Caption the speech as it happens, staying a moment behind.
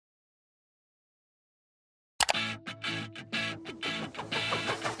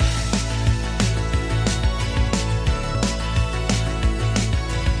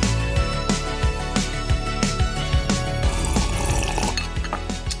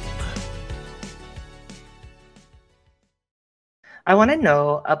I want to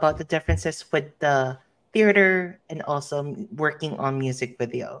know about the differences with the theater and also working on music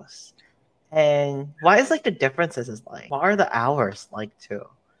videos. And why is like the differences is like? What are the hours like too?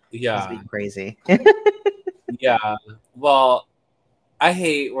 Must be Yeah. crazy. Yeah. Well, I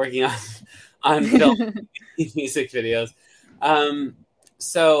hate working on film music videos. Um,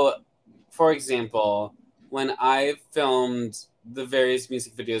 so, for example, when I filmed the various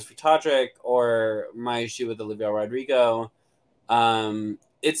music videos for Todrick or my shoot with Olivia Rodrigo,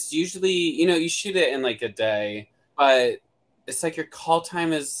 it's usually, you shoot it in like a day, but it's like your call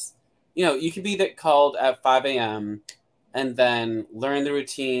time is, you could be called at 5 a.m. and then learn the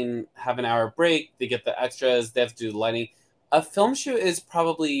routine, have an hour break, they get the extras, they have to do the lighting. A film shoot is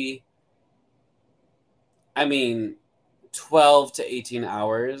probably, I mean, 12 to 18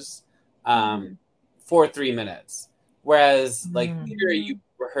 hours for 3 minutes. Whereas, like, theater, you Mm.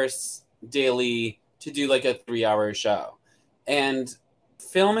 rehearse daily to do like a 3 hour show. And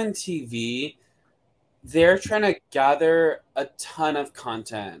film and TV, they're trying to gather a ton of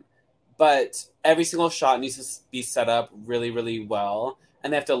content, but every single shot needs to be set up really, really well.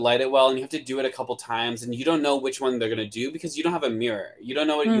 And they have to light it well, and you have to do it a couple times, and you don't know which one they're going to do because you don't have a mirror. You don't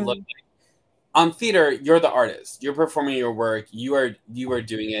know what you look Mm. on theater. You're the artist, you're performing your work, you are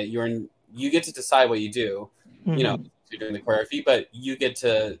doing it, you get to decide what you do, you know Mhm. you're doing the choreography, but you get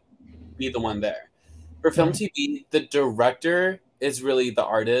to be the one there. For film Mhm. TV, the director is really the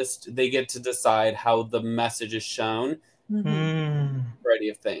artist. They get to decide how the message is shown, Mhm. Mm. variety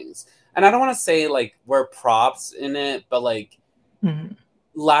of things. And I don't want to say like we're props in it, but like Mhm.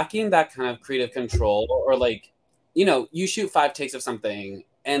 lacking that kind of creative control, or like, you shoot 5 takes of something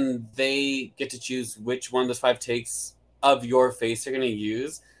and they get to choose which one of those 5 takes of your face they're going to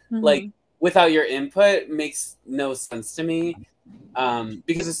use, like, Mhm. without your input makes no sense to me,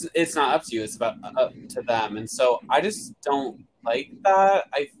 because it's not up to you, it's about up to them. And so I just don't like that.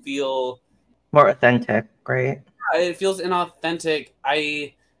 I feel More authentic, right? it feels inauthentic.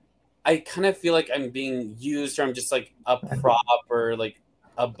 I kind of feel like I'm being used, or I'm just like a prop, or like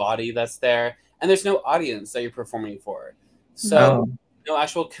a body that's there, and there's no audience that you're performing for. So Mhm. Oh. no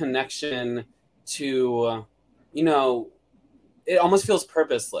actual connection to, you know, it almost feels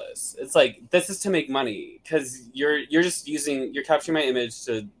purposeless. It's like, this is to make money because you're capturing my image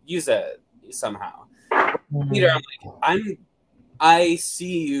to use it somehow. Peter, Mhm. I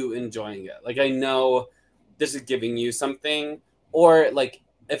see you enjoying it. Like, I know this is giving you something. Or like,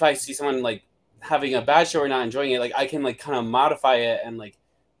 if I see someone like having a bad show or not enjoying it, like, I can like kind of modify it and like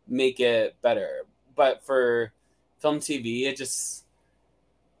make it better. But for film TV,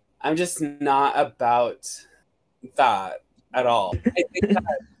 I'm just not about that at all. I think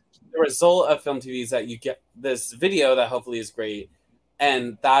that the result of film TV is that you get this video that hopefully is great,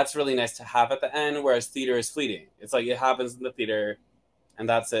 and that's really nice to have at the end. Whereas theater is fleeting. It's like it happens in the theater, and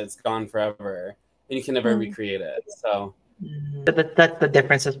that's it. It's gone forever, and you can never Mhm. recreate it. So That's the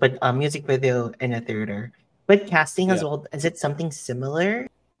differences with music video and a theater. With casting as yeah, well, is it something similar?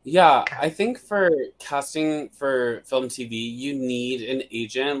 yeah. I think for casting for film TV, you need an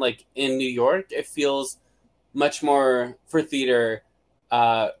agent. Like in New York, it feels much more for theater,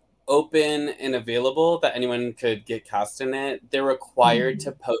 uh, open and available, that anyone could get cast in it. They're required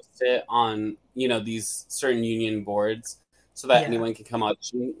to Mhm. post it on, these certain union boards so that Yeah. anyone can come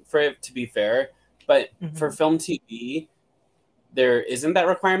audition for it, to be fair. But for Mhm. film TV, there isn't that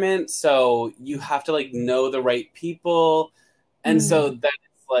requirement. So you have to like know the right people. And Mhm. so Mhm. then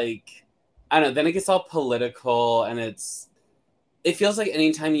it's like, I don't know, then it gets all political, and it feels like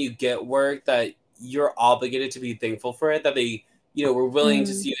anytime you get work that you're obligated to be thankful for it, that they, were willing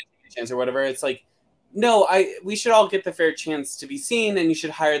to Mhm. see you take a chance or whatever. It's like, no, we should all get the fair chance to be seen, and you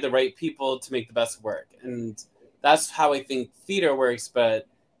should hire the right people to make the best work. And that's how I think theater works, but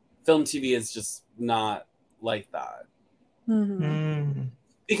film TV is just not like that. Mhm. Mm.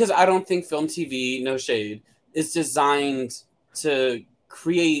 Because I don't think film TV, no shade, is designed to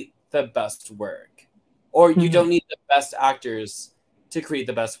create the best work. Or you Mhm. don't need the best actors to create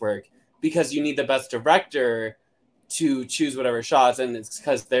the best work, because you need the best director to choose whatever shots, and it's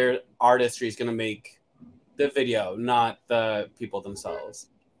because their artistry is going to make the video, not the people themselves.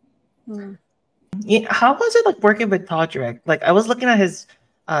 Mhm. Yeah, how was it like working with Todrick? Like I was looking at his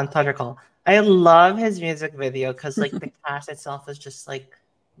Todrick Hall. I love his music video because like the cast itself is just like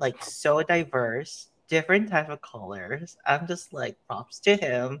so diverse, different type of colors. I'm just like props to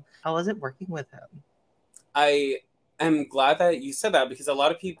him. How was it working with him? I am glad that you said that, because a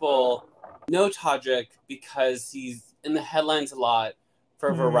lot of people know Todrick because he's in the headlines a lot for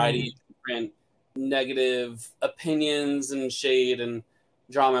a variety Mm, of different negative opinions and shade and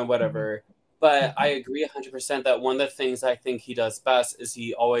drama and mhm, whatever. But I agree 100% that one of the things I think he does best is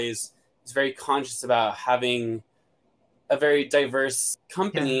he always is very conscious about having a very diverse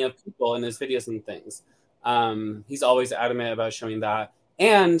company of people in his videos and things. He's always adamant about showing that.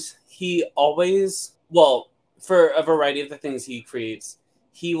 And he always, well, for a variety of the things he creates,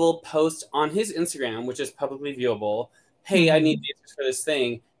 he will post on his Instagram, which is publicly viewable, hey, I need answers for this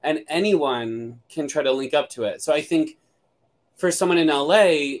thing. And anyone can try to link up to it. So I think for someone in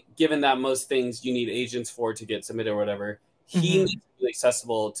LA, given that most things you need agents for to get submitted or whatever, he needs to be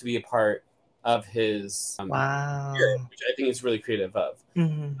accessible to be a part of his career, which I think is really creative of.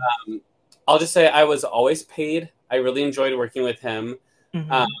 I'll just say I was always paid. I really enjoyed working with him.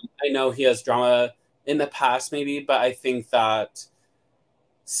 I know he has drama in the past maybe, but I think that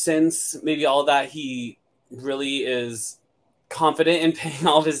since maybe all that, he really is confident in paying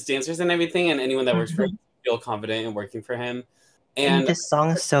all of his dancers and everything, and anyone that works for him feel confident in working for him. And this song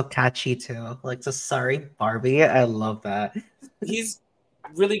is so catchy too. Like the Sorry Barbie. I love that. He's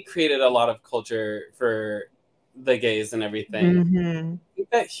really created a lot of culture for the gays and everything. I think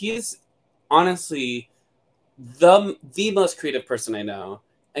that he's honestly the most creative person I know.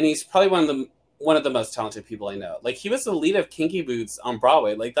 And he's probably one of the most talented people I know. Like he was the lead of Kinky Boots on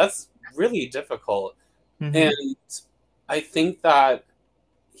Broadway. Like that's really difficult. And I think that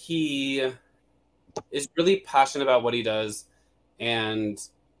he is really passionate about what he does. And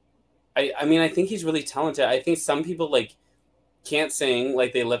I mean, I think he's really talented. I think some people like can't sing,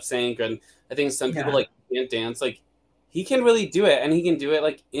 like they lip sync, and I think some people like can't dance. Like he can really do it, and he can do it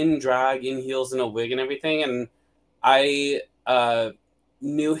like in drag, in heels, and a wig and everything. And I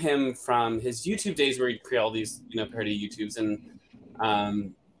knew him from his YouTube days where he'd create all these, parody YouTubes,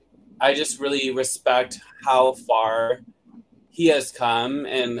 and I just really respect how far he has come,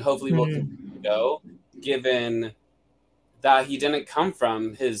 and hopefully will continue to go, given that he didn't come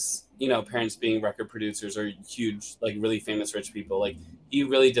from his, parents being record producers or huge, like really famous rich people. Like he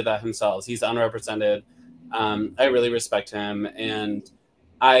really did that himself. He's unrepresented. I really respect him, and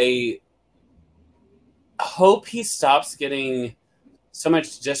I hope he stops getting so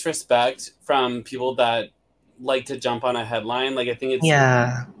much disrespect from people that like to jump on a headline. Like I think it's him.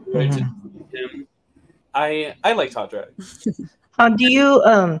 I like Todrick. How do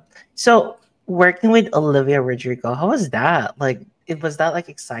you so working with Olivia Rodrigo, how was that? Like was that like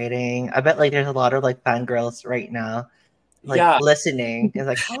exciting? I bet like there's a lot of like fangirls right now like listening. It's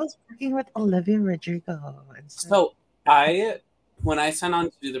like, how was working with Olivia Rodrigo? So when I signed on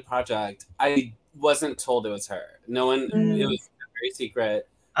to do the project, I wasn't told it was her. No one, it was very secret.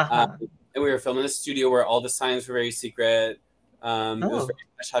 And we were filming in a studio where all the signs were very secret. It was very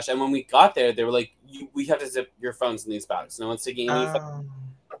hush hush. And when we got there, they were like, we have to zip your phones in these bags. No one's taking any photos,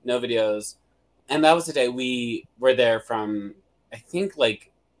 no videos. And that was the day we were there from, I think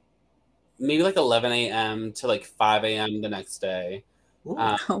maybe 11 a.m. to 5 a.m. the next day.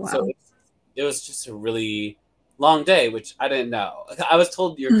 So it was just a really long day, which I didn't know. I was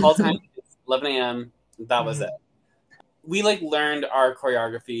told your call time is 11 a.m. That was it. We learned our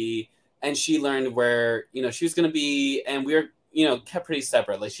choreography, and she learned where, she was going to be, and we were, kept pretty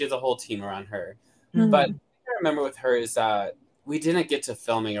separate. Like she has a whole team around her. But what I remember with her is that we didn't get to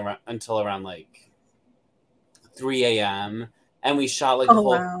filming until around 3 a.m. and we shot the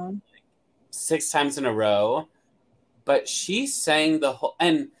whole 6 times in a row. But she sang the whole,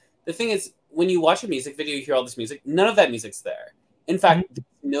 and the thing is, when you watch a music video, you hear all this music. None of that music's there. In fact, there's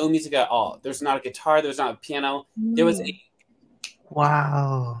no music at all. There's not a guitar. There's not a piano. There was a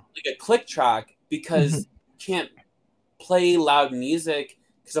click track, because you can't play loud music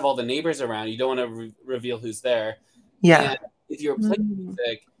because of all the neighbors around. You don't want to reveal who's there. And if you were playing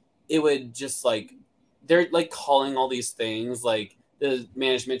music, it would just they're calling all these things. The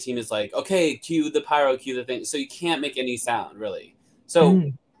management team is okay, cue the pyro, cue the thing. So you can't make any sound really.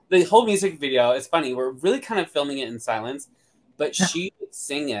 So the whole music video, it's funny. We're really kind of filming it in silence, but she would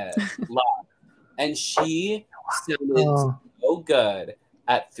sing it loud, and she sounded so good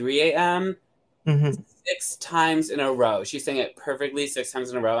at 3 a.m. 6 times in a row. She sang it perfectly 6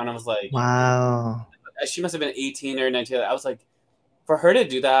 times in a row, and I was like, wow. She must have been 18 or 19. I was like, for her to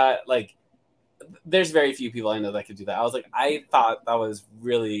do that, there's very few people I know that could do that. I was like, I thought that was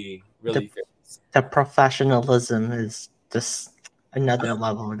really, really famous. The professionalism is just another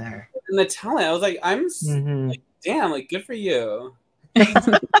level there. And the talent, I was like, I'm damn, good for you.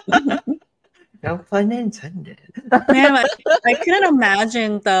 No pun intended. Man, I couldn't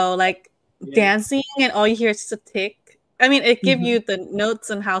imagine though, dancing and all you hear is just a tick. I mean, it gives you the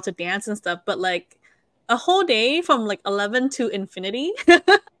notes on how to dance and stuff, but a whole day from 11 to infinity.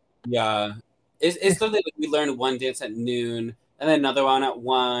 Yeah. It's literally we learned one dance at noon, and then another one at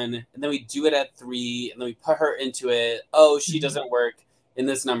 1, and then we do it at 3, and then we put her into it. Oh, she doesn't work in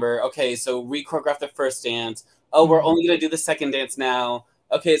this number. Okay, so re-choreograph the first dance. Oh, we're only going to do the second dance now.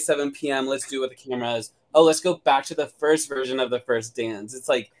 Okay, it's 7 p.m. Let's do it with the cameras. Oh, let's go back to the first version of the first dance. It's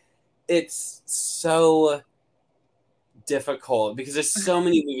like, it's so difficult because there's so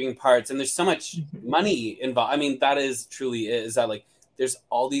many moving parts and there's so much money involved. I mean, that is truly it, is that like there's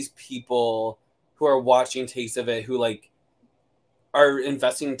all these people who are watching takes of it who like are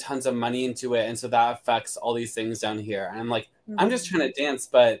investing tons of money into it, and so that affects all these things down here. And I'm like, I'm just trying to dance,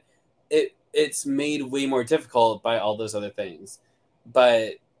 but it's made way more difficult by all those other things.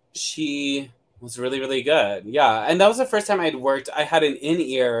 But she was really, really good. Yeah. And that was the first time I'd worked. I had an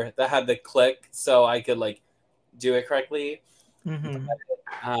in-ear that had the click so I could like do it correctly. But,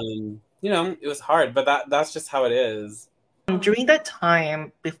 you know, it was hard, but that's just how it is. During that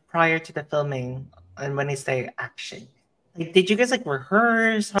time prior to the filming, and when they say action, like, did you guys like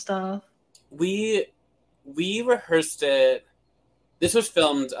rehearse stuff? We rehearsed it. This was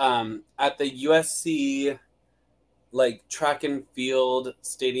filmed at the USC like track and field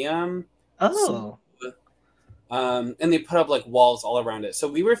stadium. Oh. So, and they put up like walls all around it. So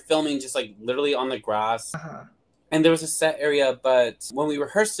we were filming just like literally on the grass. And there was a set area, but when we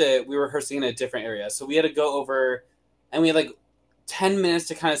rehearsed it, we were rehearsing in a different area. So we had to go over, and we had like 10 minutes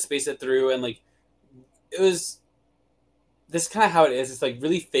to kind of space it through. And like, it was this kind of how it is. It's like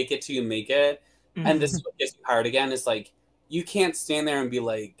really fake it till you make it. And this is what gets you hired again. Is like, you can't stand there and be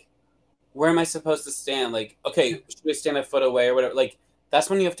like, where am I supposed to stand? Like, okay, should we stand a foot away or whatever? Like, that's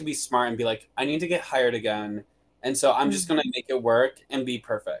when you have to be smart and be like, I need to get hired again. And so I'm just going to make it work and be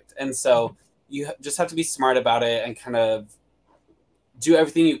perfect. And so you just have to be smart about it and kind of do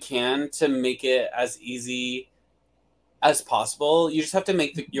everything you can to make it as easy as possible. You just have to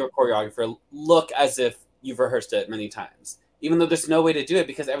make your choreographer look as if you've rehearsed it many times, even though there's no way to do it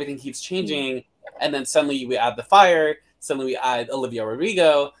because everything keeps changing. And then suddenly we add the fire, suddenly we add Olivia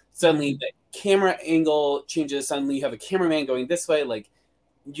Rodrigo, suddenly the camera angle changes, suddenly you have a cameraman going this way. Like,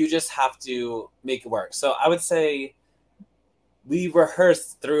 you just have to make it work. So I would say we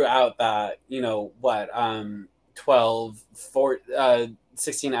rehearsed throughout that, 12,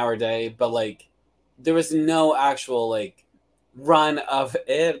 16-hour day, but like there was no actual like run of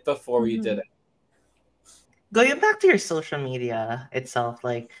it before we did it. Going back to your social media itself,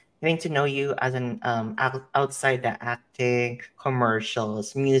 like getting to know you as an outside the acting,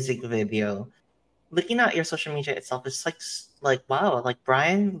 commercials, music video, looking at your social media itself, it's like wow, like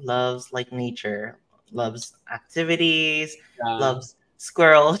Brian loves like nature, loves activities, loves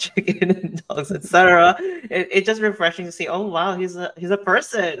squirrel, chicken, and dogs, etc. It's just refreshing to see. Oh wow, he's a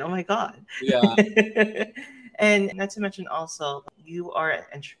person. Oh my god. Yeah. And not to mention also, you are an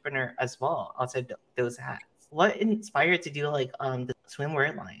entrepreneur as well outside those hats. What inspired you to do like the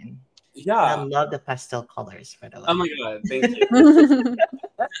swimwear line? Yeah. I love the pastel colors, by the way. Oh my god, thank you.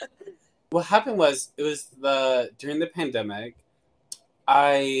 What happened was, it was during the pandemic,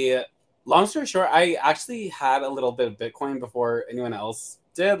 long story short, I actually had a little bit of Bitcoin before anyone else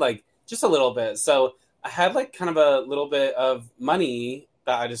did, like just a little bit. So I had like kind of a little bit of money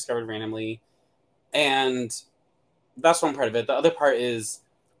that I discovered randomly. And that's one part of it. The other part is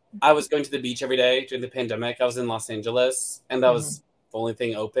I was going to the beach every day during the pandemic. I was in Los Angeles, and that was the only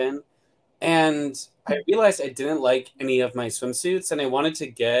thing open. And I realized I didn't like any of my swimsuits, and I wanted to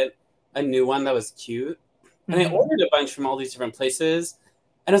get a new one that was cute. And I ordered a bunch from all these different places.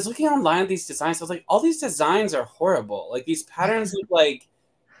 And I was looking online at these designs. I was like, all these designs are horrible. Like, these patterns look like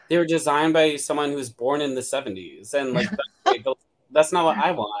they were designed by someone who was born in the 70s. And like, that's not what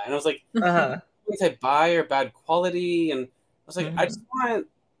I want. And I was like, things I buy are bad quality. And I was like, I just want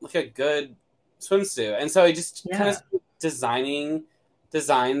like a good swimsuit. And so I just kind of designing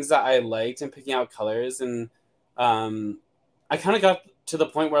designs that I liked and picking out colors. And I kind of got to the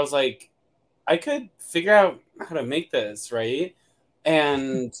point where I was like, I could figure out how to make this, right?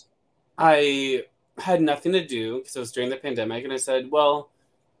 And I had nothing to do because it was during the pandemic. And I said, well,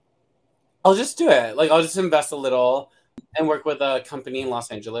 I'll just do it. Like, I'll just invest a little and work with a company in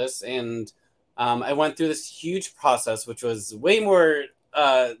Los Angeles. And I went through this huge process, which was way more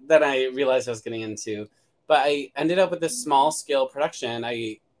than I realized I was getting into. But I ended up with this small scale production.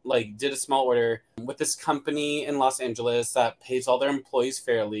 I like did a small order with this company in Los Angeles that pays all their employees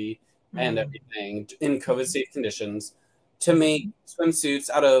fairly and everything in COVID safe conditions to make swimsuits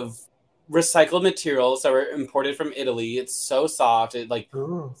out of recycled materials that were imported from Italy. It's so soft. It like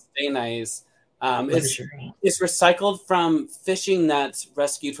stay nice. It's recycled from fishing nets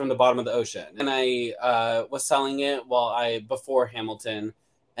rescued from the bottom of the ocean. And I was selling it before Hamilton.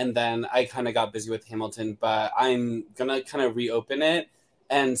 and then I kind of got busy with Hamilton, but I'm gonna kind of reopen it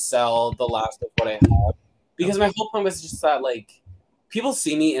and sell the last of what I have, because my whole point was just that like people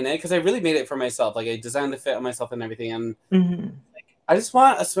see me in it, because I really made it for myself. Like I designed the fit on myself and everything, and I just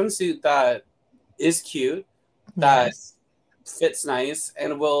want a swimsuit that is cute, that fits nice,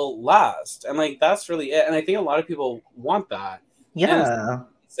 and will last, and like that's really it. And I think a lot of people want that. Yeah,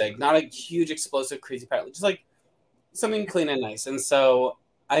 it's like not a huge explosive crazy pattern, just like something clean and nice. And so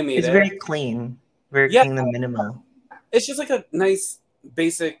I made it's it very clean and minimal. It's just like a nice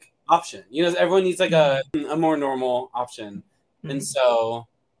basic option. You know, everyone needs like a more normal option. And so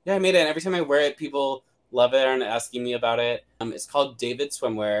yeah, I made it, and every time I wear it, people love it and asking me about it. It's called David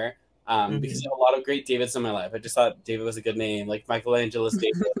Swimwear, because I have a lot of great Davids in my life. I just thought David was a good name, like Michelangelo's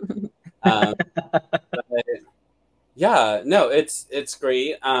David. But yeah, no, it's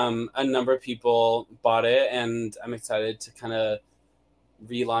great. A number of people bought it, and I'm excited to kind of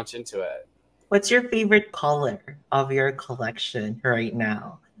relaunch into it. What's your favorite color of your collection right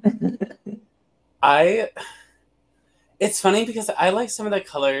now? It's funny because I like some of the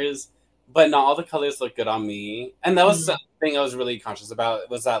colors, but not all the colors look good on me. And that was something I was really conscious about,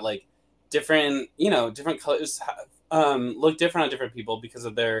 was that like different colors look different on different people because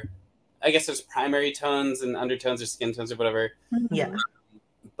of their, I guess there's primary tones and undertones or skin tones or whatever. Yeah.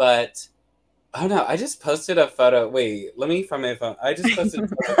 But oh no, I just posted a photo. Wait, let me find my phone. I just posted a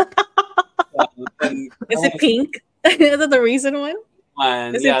photo. Is it pink? Is that the recent one?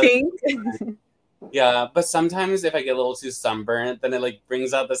 Is it pink? Yeah, but sometimes if I get a little too sunburned, then it like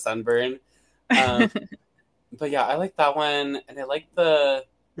brings out the sunburn. But yeah, I like that one, and I like the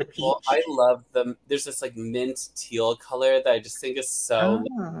peach. Well, I love there's this like mint teal color that I just think is so.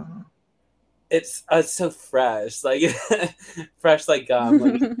 It's so fresh, like fresh like gum.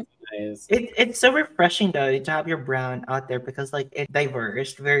 Like, nice. It's so refreshing though to have your brown out there, because like it's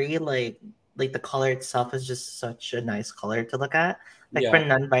diverse, very like the color itself is just such a nice color to look at. Like for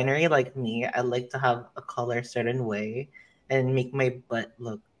non-binary like me, I like to have a color a certain way and make my butt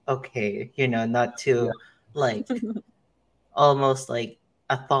look okay, you know, not too like almost like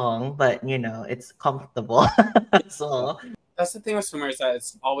a thong, but you know, it's comfortable. So that's the thing with swimwear, is that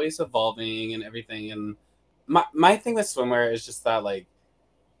it's always evolving and everything. And my thing with swimwear is just that like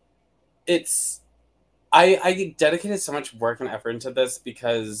I dedicated so much work and effort into this,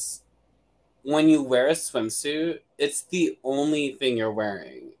 because when you wear a swimsuit, it's the only thing you're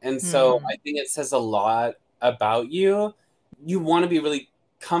wearing. And so I think it says a lot about you. You want to be really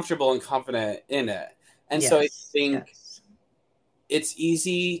comfortable and confident in it. And so I think it's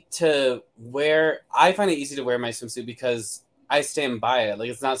easy to wear. I find it easy to wear my swimsuit because I stand by it.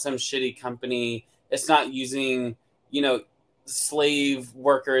 Like, it's not some shitty company. It's not using, slave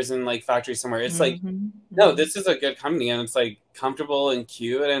workers in like factory somewhere. It's like, no, this is a good company, and it's like comfortable and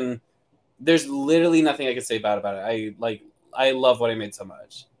cute, and there's literally nothing I could say bad about it. I love what I made so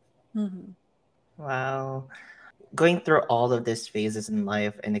much. Wow. Going through all of these phases in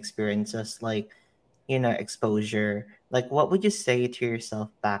life and experiences, like, exposure, like, what would you say to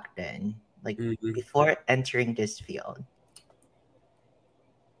yourself back then, like before entering this field?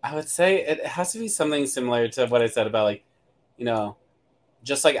 I would say it has to be something similar to what I said about, like,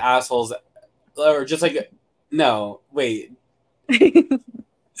 just like assholes, or just like, no, wait.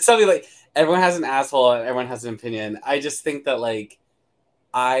 Something like, everyone has an asshole and everyone has an opinion. I just think that, like,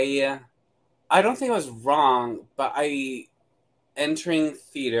 I don't think I was wrong, but entering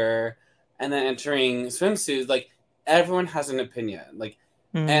theater and then entering swimsuits, like, everyone has an opinion. Like,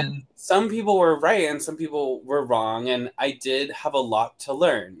 and some people were right and some people were wrong. And I did have a lot to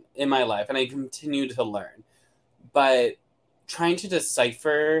learn in my life, and I continue to learn. But trying to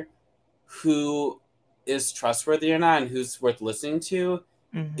decipher who is trustworthy or not and who's worth listening to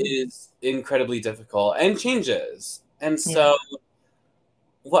is incredibly difficult and changes. And so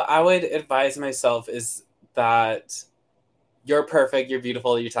what I would advise myself is that you're perfect, you're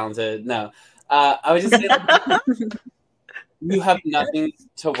beautiful, you're talented. No. I would just say, like, you have nothing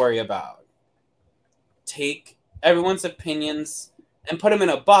to worry about. Take everyone's opinions and put them in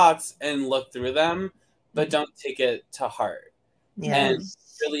a box and look through them, but don't take it to heart. And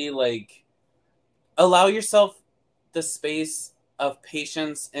really, like, allow yourself the space of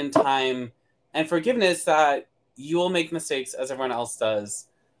patience and time and forgiveness that you will make mistakes as everyone else does.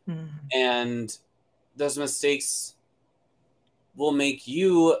 And those mistakes will make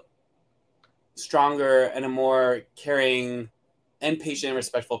you stronger and a more caring and patient and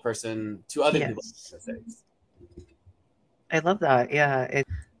respectful person to other people's mistakes. I love that. Yeah, it's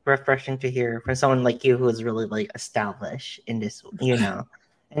refreshing to hear from someone like you who is really like established in this,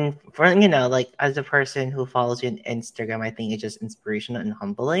 And for like as a person who follows you on Instagram, I think it's just inspirational and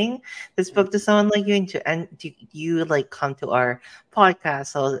humbling to spoke to someone like you and do you like come to our podcast,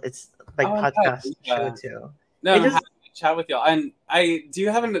 so it's like Oh, I'm glad. podcast show Yeah. too. No, It I'm just happy to chat with y'all. And do you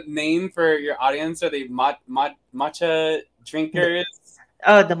have a name for your audience? Are they matcha drinkers?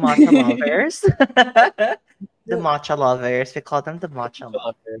 the matcha lovers. The matcha lovers. We call them the matcha lovers.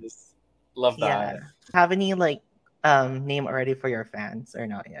 Lovers. Love Yeah. that. Have any like name already for your fans or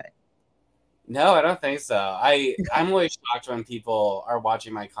not yet? No, I don't think so. I'm always shocked when people are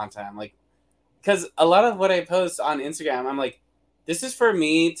watching my content. I'm like, because a lot of what I post on Instagram, I'm like, this is for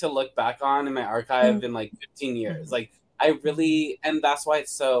me to look back on in my archive in like 15 years. Like, I really, and that's why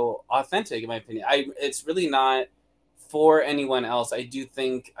it's so authentic in my opinion. It's really not for anyone else. I do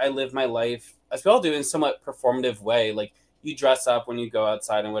think I live my life, as we all do, in somewhat performative way. Like, you dress up when you go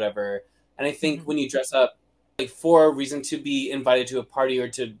outside and whatever. And I think when you dress up like for a reason to be invited to a party or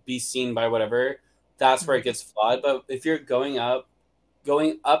to be seen by whatever, that's where it gets flawed. But if you're going up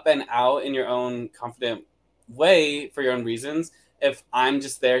and out in your own confident way for your own reasons, if I'm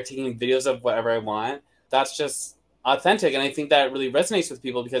just there taking videos of whatever I want, that's just authentic. And I think that really resonates with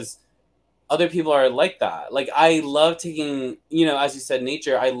people because other people are like that. Like, I love taking, as you said,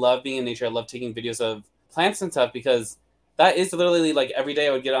 nature. I love being in nature. I love taking videos of plants and stuff because that is literally like every day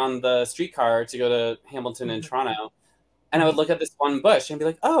I would get on the streetcar to go to Hamilton and Toronto, and I would look at this one bush and be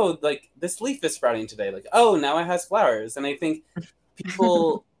like, oh, like this leaf is sprouting today. Like, oh, now it has flowers. And I think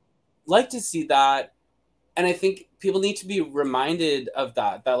people like to see that. And I think people need to be reminded of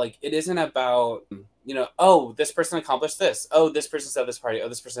that like it isn't about, oh, this person accomplished this. Oh, this person's at this party. Oh,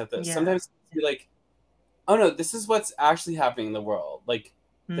 this person at this. Yeah. Sometimes you're like, oh no, this is what's actually happening in the world. Like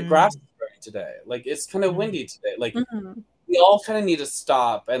the grass is growing today. Like it's kind of windy today. Like we all kind of need to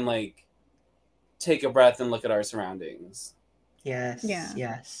stop and like take a breath and look at our surroundings. Yes. Yeah.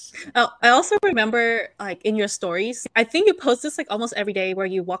 Yes. Oh, I also remember like in your stories, I think you post this like almost every day where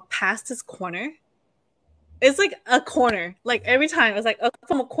you walk past this corner. It's like a corner. Like every time it's like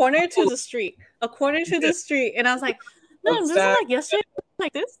from a corner to the street, a corner to the street. And I was like, no, this is like yesterday,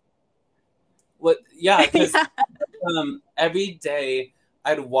 like this. What? Yeah, because every day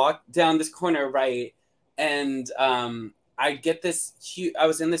I'd walk down this corner, right? And I'd get this huge, I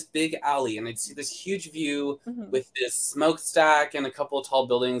was in this big alley and I'd see this huge view with this smokestack and a couple of tall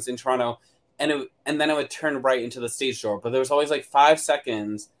buildings in Toronto. And then I would turn right into the stage door. But there was always like 5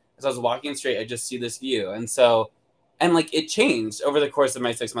 seconds as I was walking straight, I'd just see this view. And so, and like it changed over the course of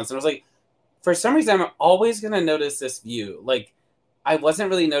my 6 months. And I was like, for some reason, I'm always going to notice this view. Like I wasn't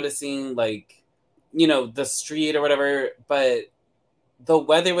really noticing like, the street or whatever, but the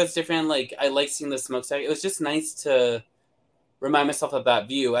weather was different. Like I liked seeing the smokestack. It was just nice to remind myself of that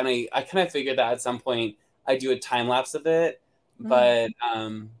view. And I kind of figured that at some point I'd do a time lapse of it. But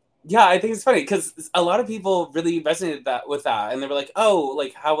yeah, I think it's funny because a lot of people really resonated with that. And they were like, oh,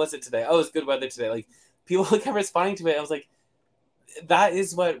 like, how was it today? Oh, it's good weather today. Like people kept responding to it. I was like, that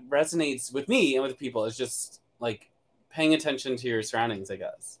is what resonates with me and with people. It's just like paying attention to your surroundings, I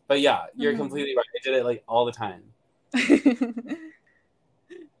guess. But yeah, you're completely right. I did it like all the time.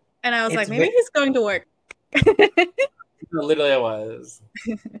 And I was like, maybe he's going to work. No, literally I was.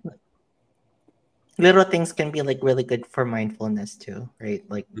 Little things can be like really good for mindfulness too, right?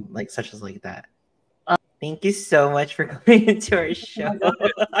 Like such as like that. Thank you so much for coming into our show. Do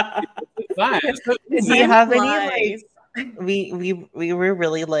you have any like we were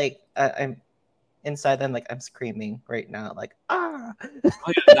really like I'm inside and like I'm screaming right now, like ah.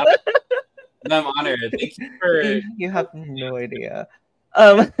 Oh, yeah, I'm honored. Thank you for. You have no idea.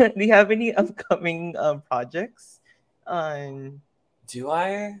 Do you have any upcoming projects? Do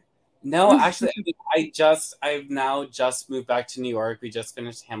I? No, actually, I've now just moved back to New York. We just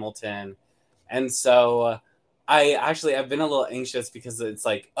finished Hamilton, and so I've been a little anxious because it's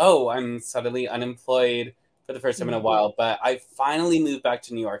like, oh, I'm suddenly unemployed for the first time in a while. But I finally moved back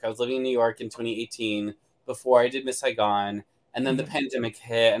to New York. I was living in New York in 2018 before I did Miss Saigon, and then the pandemic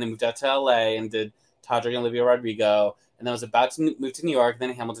hit, and I moved out to LA and did Todrick and Olivia Rodrigo, and then I was about to move to New York.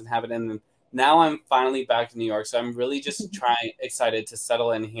 Then Hamilton happened, and then now I'm finally back to New York. So I'm really just excited to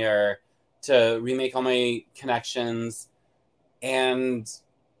settle in here, to remake all my connections, and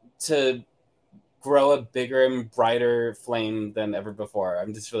to grow a bigger and brighter flame than ever before.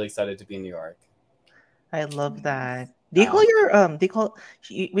 I'm just really excited to be in New York. I love that. Do you call your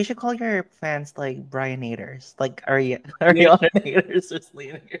we should call your fans like Brianators, like Arianators or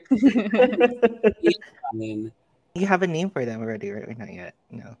Slanators. I mean, you have a name for them already, right? Or not yet?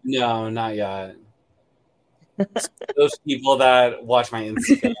 No, not yet. Those people that watch my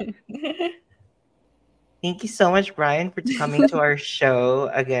Instagram. Thank you so much, Brian, for coming to our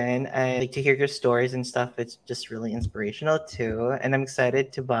show again. I like to hear your stories and stuff. It's just really inspirational too. And I'm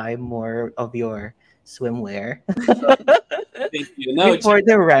excited to buy more of your swimwear. Thank you. No, before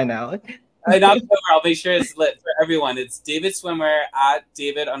they run out. I'll make sure it's lit for everyone. It's David Swimwear at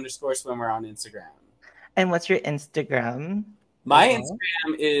David_swimwear on Instagram. And what's your Instagram? My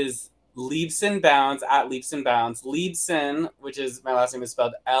Instagram is Liebsenbounds at Liebsenbounds. Liebsen, which is my last name, is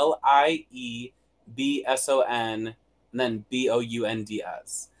spelled Liebson, and then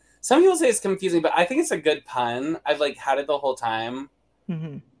Bounds. Some people say it's confusing, but I think it's a good pun. I've like had it the whole time.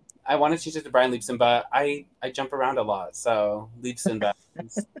 Mm-hmm. I want to change it to Brian Liebsen, but I jump around a lot, so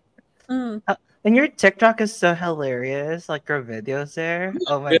Liebsenbounds. And your TikTok is so hilarious, like your videos there.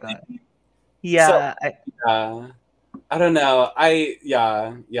 Oh my god. Yeah. So, I don't know. I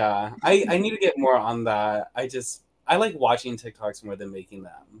need to get more on that. I like watching TikToks more than making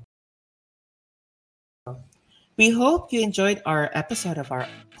them. We hope you enjoyed our episode of our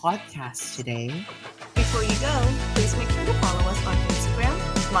podcast today. Before you go, please make sure to follow us on Instagram,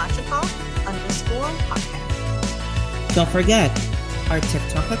 matchatalk_podcast. Don't forget our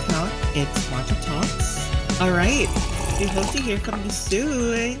TikTok account, it's Matcha Talks. All right. We hope to hear from you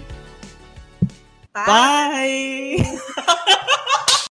soon. Bye. Bye.